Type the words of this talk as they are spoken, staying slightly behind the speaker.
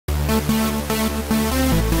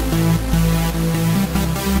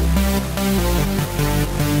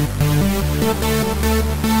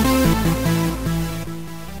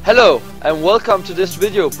Hello and welcome to this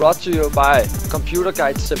video brought to you by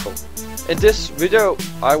ComputerGuides Simple. In this video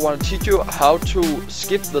I want to teach you how to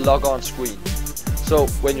skip the logon screen. So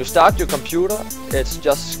when you start your computer, it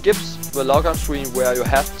just skips the logon screen where you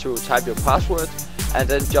have to type your password and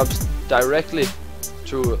then jumps directly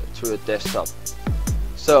to a desktop.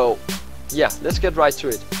 So yeah, let's get right to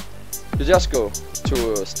it. You just go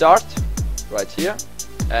to start right here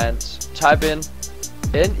and type in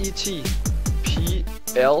NETPLWIC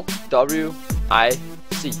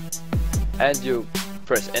and you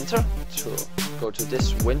press enter to go to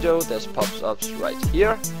this window that pops up right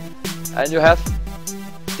here, and you have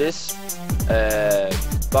this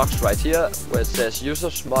box right here where it says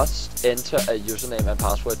users must enter a username and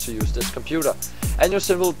password to use this computer, and you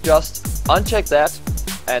simply just uncheck that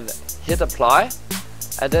and hit apply,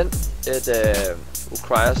 and then it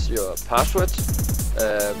requires your password.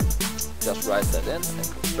 Just write that in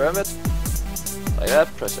and confirm it like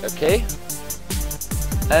that, press OK,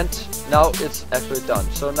 and now it's actually done.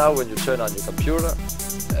 So now when you turn on your computer,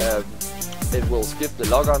 it will skip the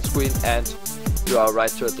logon screen and you are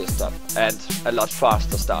right to a desktop, and a lot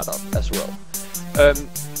faster startup as well.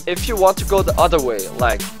 If you want to go the other way,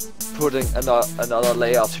 like putting another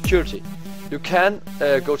layer of security, you can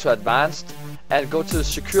go to advanced and go to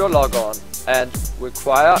secure logon and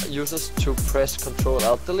require users to press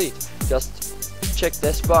Ctrl-Alt-Delete. Just check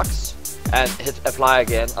this box and hit apply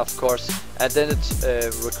again, of course, and then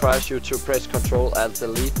it requires you to press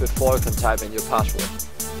Ctrl-Alt-Delete before you can type in your password.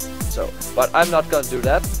 So, but I'm not gonna do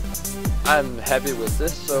that. I'm happy with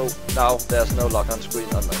this, so now there's no logon screen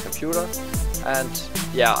on my computer, and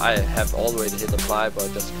yeah, I have already hit apply,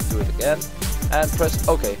 but just do it again and press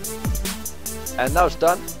OK, and now it's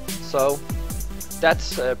done. So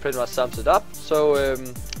that's pretty much sums it up. So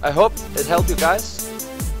I hope it helped you guys.